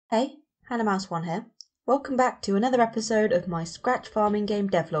Hey, Hannah Mouse 1 here. Welcome back to another episode of my Scratch Farming Game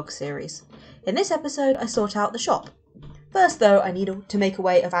Devlog series. In this episode I sort out the shop. First though, I need to make a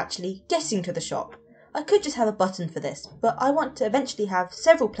way of actually getting to the shop. I could just have a button for this, but I want to eventually have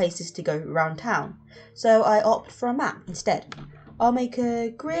several places to go around town, so I opt for a map instead. I'll make a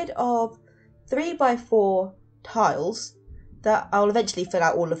grid of 3x4 tiles that I'll eventually fill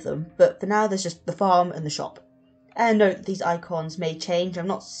out all of them, but for now there's just the farm and the shop. And note that these icons may change, I'm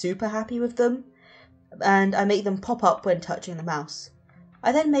not super happy with them, and I make them pop up when touching the mouse.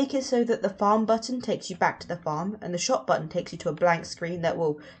 I then make it so that the farm button takes you back to the farm, and the shop button takes you to a blank screen that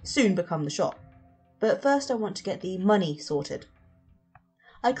will soon become the shop. But first I want to get the money sorted.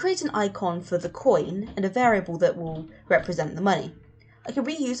 I create an icon for the coin and a variable that will represent the money. I can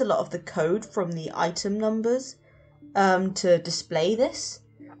reuse a lot of the code from the item numbers to display this,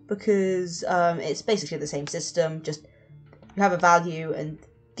 because it's basically the same system, just you have a value and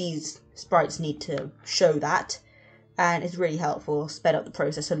these sprites need to show that, and it's really helpful, sped up the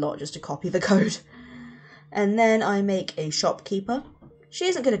process a lot just to copy the code. And then I make a shopkeeper. She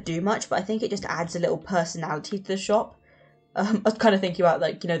isn't going to do much, but I think it just adds a little personality to the shop. I was kind of thinking about,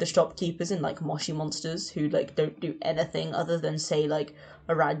 like, you know, the shopkeepers in, like, Moshi Monsters who, like, don't do anything other than say, like,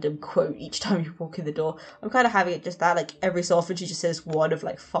 a random quote each time you walk in the door. I'm kind of having it just that, like, every so often she just says one of,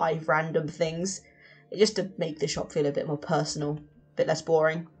 like, 5 random things. Just to make the shop feel a bit more personal, a bit less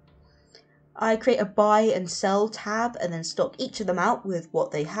boring. I create a buy and sell tab and then stock each of them out with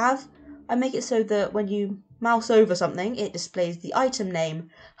what they have. I make it so that when you mouse over something, it displays the item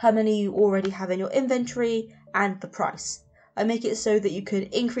name, how many you already have in your inventory, and the price. I make it so that you can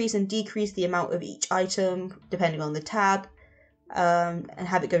increase and decrease the amount of each item depending on the tab, and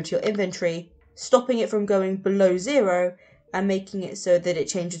have it go to your inventory, stopping it from going below 0 and making it so that it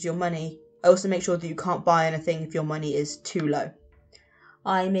changes your money. I also make sure that you can't buy anything if your money is too low.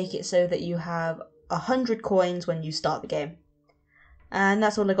 I make it so that you have 100 coins when you start the game. And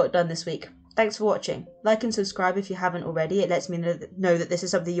that's all I got done this week. Thanks for watching. Like and subscribe if you haven't already. It lets me know that this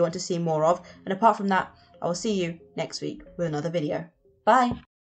is something you want to see more of. And apart from that, I will see you next week with another video. Bye!